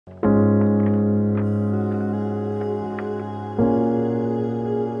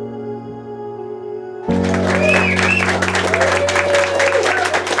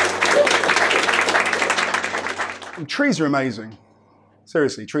Trees are amazing.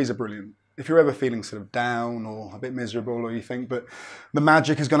 Seriously, trees are brilliant. If you're ever feeling sort of down or a bit miserable, or you think that the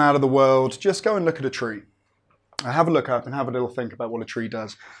magic has gone out of the world, just go and look at a tree. Have a look up and have a little think about what a tree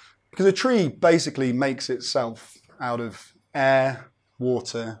does. Because a tree basically makes itself out of air,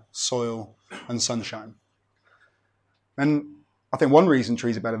 water, soil, and sunshine. And I think one reason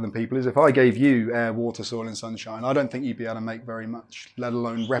trees are better than people is if I gave you air, water, soil, and sunshine, I don't think you'd be able to make very much, let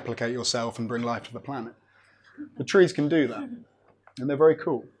alone replicate yourself and bring life to the planet. The trees can do that, and they're very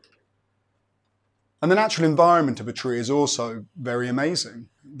cool. And the natural environment of a tree is also very amazing.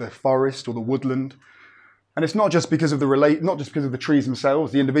 The forest or the woodland. And it's not just because of the trees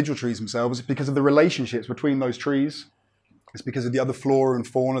themselves, the individual trees themselves, it's because of the relationships between those trees. It's because of the other flora and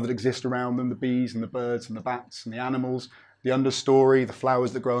fauna that exist around them, the bees and the birds and the bats and the animals, the understory, the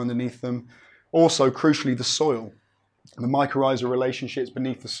flowers that grow underneath them. Also, crucially, the soil. The mycorrhizal relationships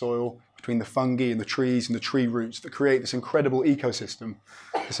beneath the soil, between the fungi and the trees and the tree roots that create this incredible ecosystem,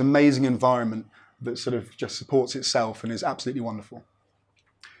 this amazing environment that sort of just supports itself and is absolutely wonderful.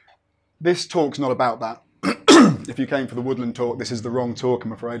 This talk's not about that. If you came for the woodland talk, this is the wrong talk,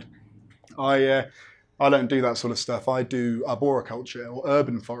 I'm afraid. I don't do that sort of stuff. I do arboriculture or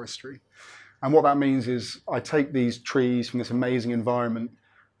urban forestry. And what that means is I take these trees from this amazing environment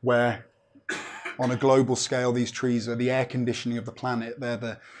where on a global scale, these trees are the air conditioning of the planet.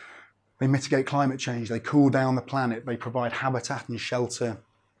 They mitigate climate change. They cool down the planet. They provide habitat and shelter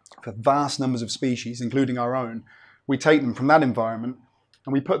for vast numbers of species, including our own. We take them from that environment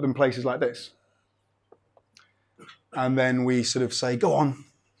and we put them places like this. And then we sort of say, go on,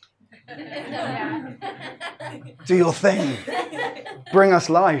 do your thing, bring us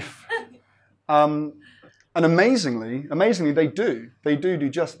life. And amazingly, they do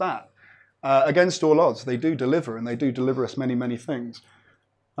just that. Against all odds, they do deliver, and they do deliver us many, many things.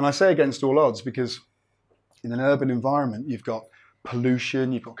 And I say against all odds because in an urban environment, you've got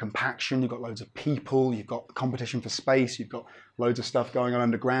pollution, you've got compaction, you've got loads of people, you've got competition for space, you've got loads of stuff going on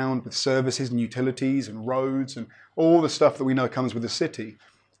underground with services and utilities and roads and all the stuff that we know comes with the city.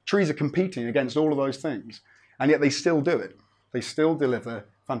 Trees are competing against all of those things, and yet they still do it. They still deliver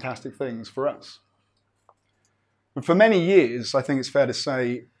fantastic things for us. And for many years, I think it's fair to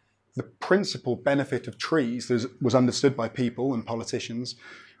say, the principal benefit of trees that was understood by people and politicians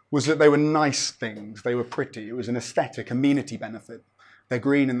was that they were nice things, they were pretty, it was an aesthetic, amenity benefit. They're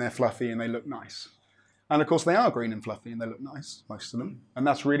green and they're fluffy and they look nice. And of course they are green and fluffy and they look nice, most of them, and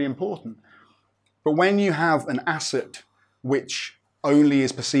that's really important. But when you have an asset which only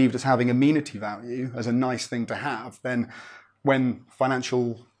is perceived as having amenity value, as a nice thing to have, then when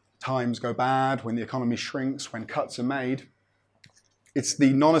financial times go bad, when the economy shrinks, when cuts are made, it's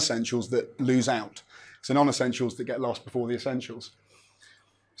the non-essentials that lose out. It's the non-essentials that get lost before the essentials.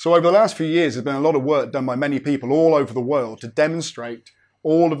 So over the last few years, there's been a lot of work done by many people all over the world to demonstrate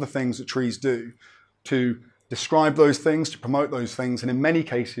all of the things that trees do, to describe those things, to promote those things, and in many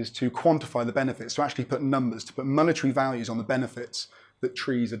cases to quantify the benefits, to actually put numbers, to put monetary values on the benefits that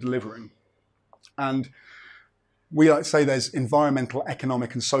trees are delivering. And we like to say there's environmental,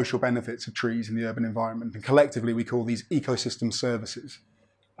 economic, and social benefits of trees in the urban environment, and collectively we call these ecosystem services.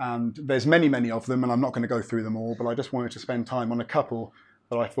 And there's many, many of them, and I'm not going to go through them all, but I just wanted to spend time on a couple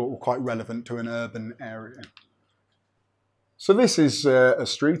that I thought were quite relevant to an urban area. So this is a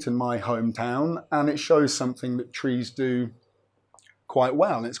street in my hometown, and it shows something that trees do quite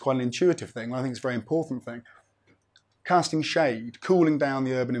well, and it's quite an intuitive thing. I think it's a very important thing. Casting shade, cooling down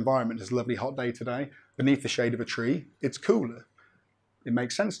the urban environment. It's a lovely hot day today. Beneath the shade of a tree, it's cooler. It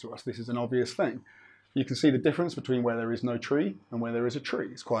makes sense to us. This is an obvious thing. You can see the difference between where there is no tree and where there is a tree.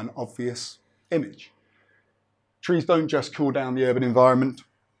 It's quite an obvious image. Trees don't just cool down the urban environment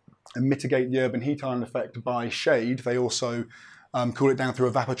and mitigate the urban heat island effect by shade. They also cool it down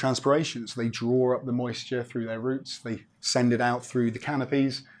through evapotranspiration. So they draw up the moisture through their roots, they send it out through the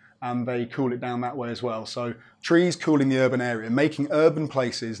canopies, and they cool it down that way as well. So trees cooling the urban area, making urban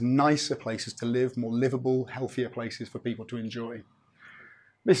places nicer places to live, more livable, healthier places for people to enjoy.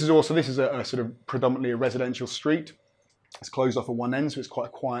 This is a sort of predominantly a residential street. It's closed off at one end, so it's quite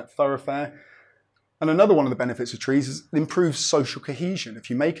a quiet thoroughfare. And another one of the benefits of trees is it improves social cohesion.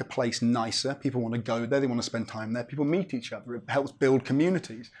 If you make a place nicer, people want to go there, they want to spend time there, people meet each other. It helps build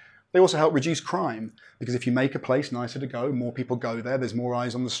communities. They also help reduce crime, because if you make a place nicer to go, more people go there, there's more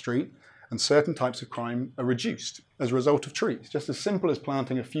eyes on the street, and certain types of crime are reduced as a result of trees, just as simple as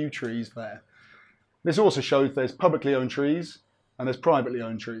planting a few trees there. This also shows there's publicly owned trees and there's privately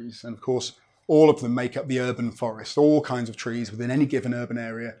owned trees, and of course all of them make up the urban forest. All kinds of trees within any given urban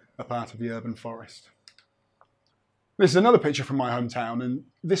area are part of the urban forest. This is another picture from my hometown, and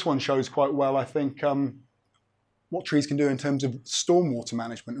this one shows quite well, I think, what trees can do in terms of stormwater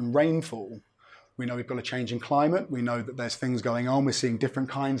management and rainfall. We know we've got a change in climate. We know that there's things going on. We're seeing different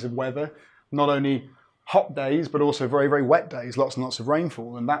kinds of weather, not only hot days, but also very, very wet days, lots and lots of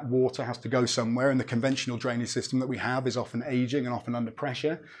rainfall. And that water has to go somewhere. And the conventional drainage system that we have is often aging and often under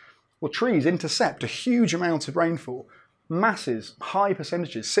pressure. Well, trees intercept a huge amount of rainfall. Masses, high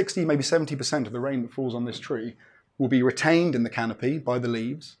percentages, 60, maybe 70% of the rain that falls on this tree will be retained in the canopy by the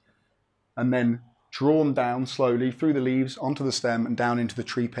leaves and then drawn down slowly through the leaves onto the stem and down into the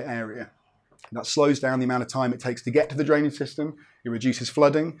tree pit area. That slows down the amount of time it takes to get to the drainage system. It reduces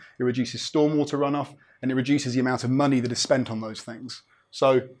flooding, it reduces stormwater runoff, and it reduces the amount of money that is spent on those things.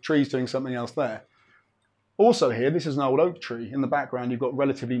 So trees doing something else there. Also here, this is an old oak tree. In the background, you've got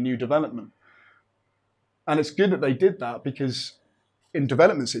relatively new development. And it's good that they did that because in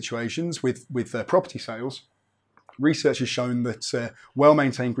development situations with property sales, research has shown that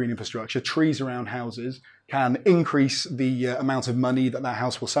well-maintained green infrastructure, trees around houses, can increase the amount of money that that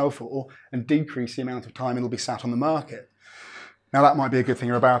house will sell for and decrease the amount of time it'll be sat on the market. Now that might be a good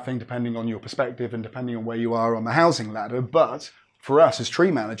thing or a bad thing depending on your perspective and depending on where you are on the housing ladder, but for us as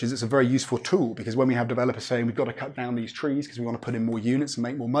tree managers, it's a very useful tool because when we have developers saying we've got to cut down these trees because we want to put in more units and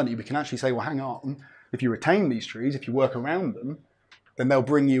make more money, we can actually say, well, hang on, if you retain these trees, if you work around them, then they'll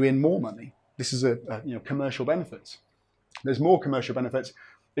bring you in more money. This is commercial benefits. There's more commercial benefits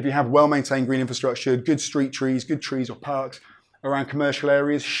if you have well-maintained green infrastructure, good street trees, good trees or parks around commercial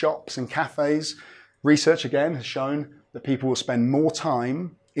areas, shops and cafes. Research again has shown that people will spend more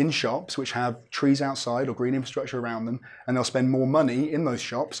time in shops which have trees outside or green infrastructure around them, and they'll spend more money in those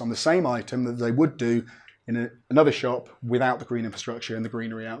shops on the same item that they would do in another shop without the green infrastructure and the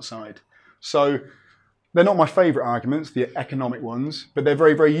greenery outside. So they're not my favourite arguments, the economic ones, but they're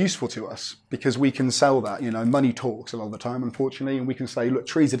very, very useful to us because we can sell that. Money talks a lot of the time, unfortunately, and we can say, look,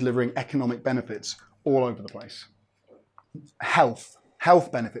 trees are delivering economic benefits all over the place. Health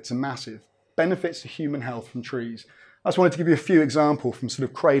benefits are massive. Benefits to human health from trees. I just wanted to give you a few examples from sort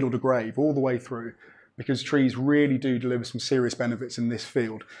of cradle to grave all the way through because trees really do deliver some serious benefits in this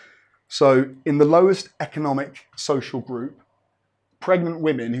field. So in the lowest economic social group, pregnant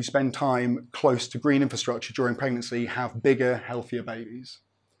women who spend time close to green infrastructure during pregnancy have bigger, healthier babies.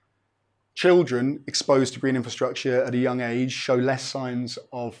 Children exposed to green infrastructure at a young age show less signs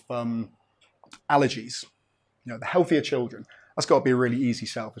of allergies. The healthier children. That's got to be a really easy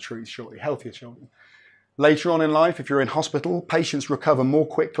sell for trees, surely. Healthier children. Later on in life, if you're in hospital, patients recover more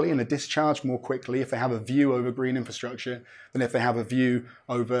quickly and are discharged more quickly if they have a view over green infrastructure than if they have a view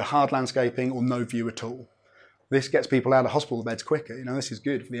over hard landscaping or no view at all. This gets people out of hospital beds quicker. This is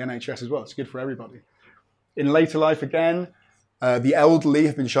good for the NHS as well. It's good for everybody. In later life again, the elderly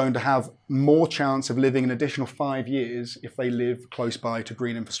have been shown to have more chance of living an additional 5 years if they live close by to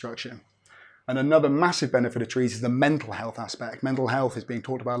green infrastructure. And another massive benefit of trees is the mental health aspect. Mental health is being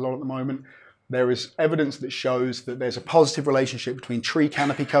talked about a lot at the moment. There is evidence that shows that there's a positive relationship between tree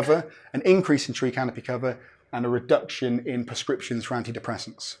canopy cover, an increase in tree canopy cover, and a reduction in prescriptions for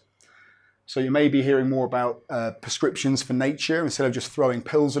antidepressants. So you may be hearing more about prescriptions for nature. Instead of just throwing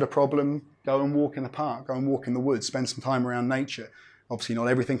pills at a problem, go and walk in the park, go and walk in the woods, spend some time around nature. Obviously not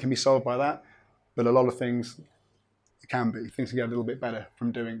everything can be solved by that, but a lot of things can be. Things can get a little bit better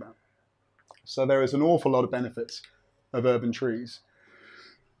from doing that. So there is an awful lot of benefits of urban trees.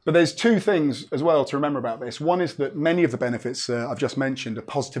 But there's two things as well to remember about this. One is that many of the benefits I've just mentioned are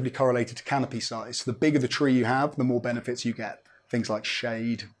positively correlated to canopy size. So the bigger the tree you have, the more benefits you get. Things like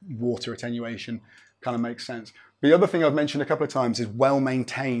shade, water attenuation kind of makes sense. The other thing I've mentioned a couple of times is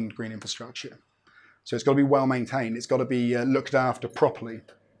well-maintained green infrastructure. So it's got to be well-maintained. It's got to be looked after properly.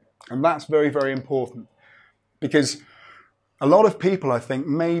 And that's very, very important because a lot of people, I think,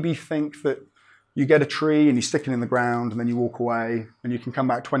 maybe think that you get a tree and you stick it in the ground and then you walk away and you can come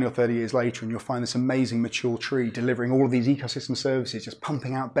back 20 or 30 years later and you'll find this amazing mature tree delivering all of these ecosystem services, just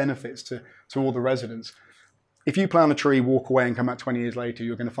pumping out benefits to all the residents. If you plant a tree, walk away and come back 20 years later,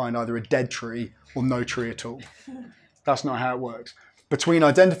 you're going to find either a dead tree or no tree at all. That's not how it works. Between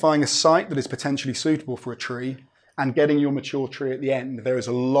identifying a site that is potentially suitable for a tree and getting your mature tree at the end, there is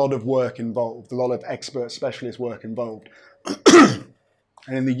a lot of work involved, a lot of expert specialist work involved.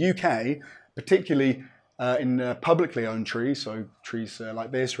 And in the UK, particularly in publicly owned trees, so trees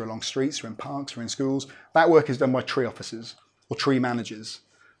like this or along streets or in parks or in schools, that work is done by tree officers or tree managers.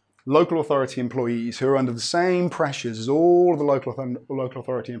 Local authority employees who are under the same pressures as all of the local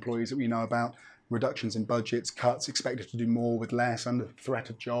authority employees that we know about, reductions in budgets, cuts, expected to do more with less, under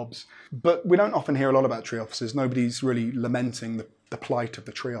threat of jobs. But we don't often hear a lot about tree officers. Nobody's really lamenting the plight of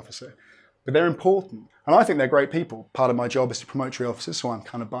the tree officer. But they're important. And I think they're great people. Part of my job is to promote tree officers, so I'm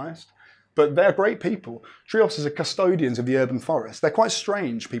kind of biased. But they're great people. Tree officers are custodians of the urban forest. They're quite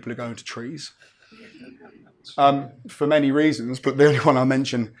strange people who go into trees. For many reasons, but the only one I'll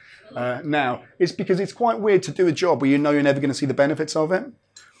mention now is because it's quite weird to do a job where you know you're never going to see the benefits of it.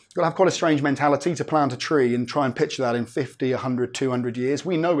 You've got to have quite a strange mentality to plant a tree and try and picture that in 50, 100, 200 years.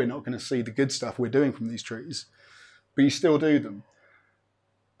 We know we're not going to see the good stuff we're doing from these trees, but you still do them.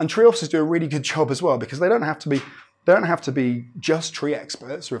 And tree officers do a really good job as well, because they don't have to be just tree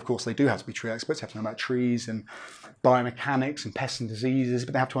experts, or of course they do have to be tree experts. They have to know about trees and biomechanics and pests and diseases,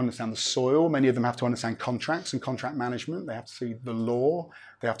 but they have to understand the soil. Many of them have to understand contracts and contract management. They have to see the law.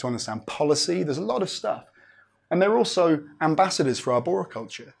 They have to understand policy. There's a lot of stuff. And they're also ambassadors for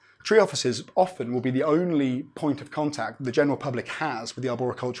arboriculture. Tree officers often will be the only point of contact the general public has with the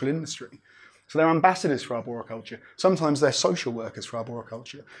arboricultural industry. So they're ambassadors for arboriculture. Sometimes they're social workers for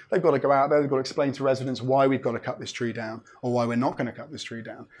arboriculture. They've got to go out there, they've got to explain to residents why we've got to cut this tree down or why we're not going to cut this tree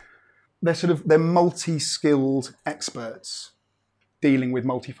down. They're multi-skilled experts dealing with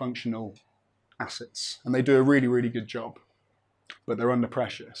multifunctional assets. And they do a really, really good job. But they're under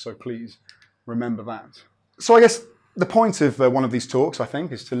pressure, so please remember that. So I guess the point of one of these talks, I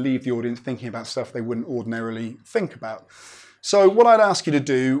think, is to leave the audience thinking about stuff they wouldn't ordinarily think about. So what I'd ask you to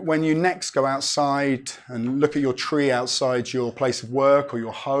do when you next go outside and look at your tree outside your place of work or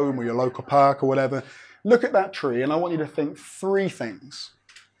your home or your local park or whatever, look at that tree and I want you to think three things.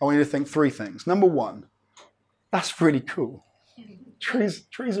 Number one, that's really cool. Trees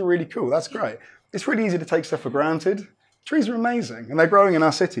are really cool. That's great. It's really easy to take stuff for granted. Trees are amazing, and they're growing in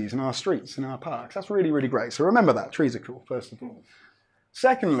our cities, in our streets, in our parks. That's really, really great. So remember that. Trees are cool, first of all.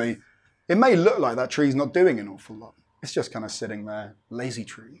 Secondly, it may look like that tree's not doing an awful lot. It's just kind of sitting there, lazy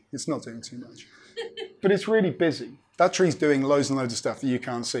tree. It's not doing too much. But it's really busy. That tree's doing loads and loads of stuff that you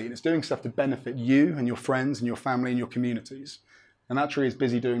can't see. And it's doing stuff to benefit you and your friends and your family and your communities. And that tree is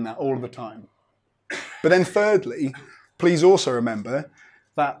busy doing that all of the time. But then thirdly, please also remember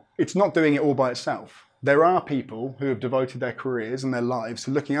that it's not doing it all by itself. There are people who have devoted their careers and their lives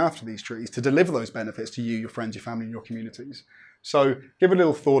to looking after these trees, to deliver those benefits to you, your friends, your family, and your communities. So give it a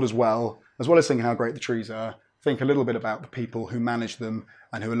little thought as well as thinking how great the trees are. Think a little bit about the people who manage them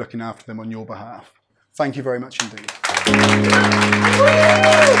and who are looking after them on your behalf. Thank you very much indeed.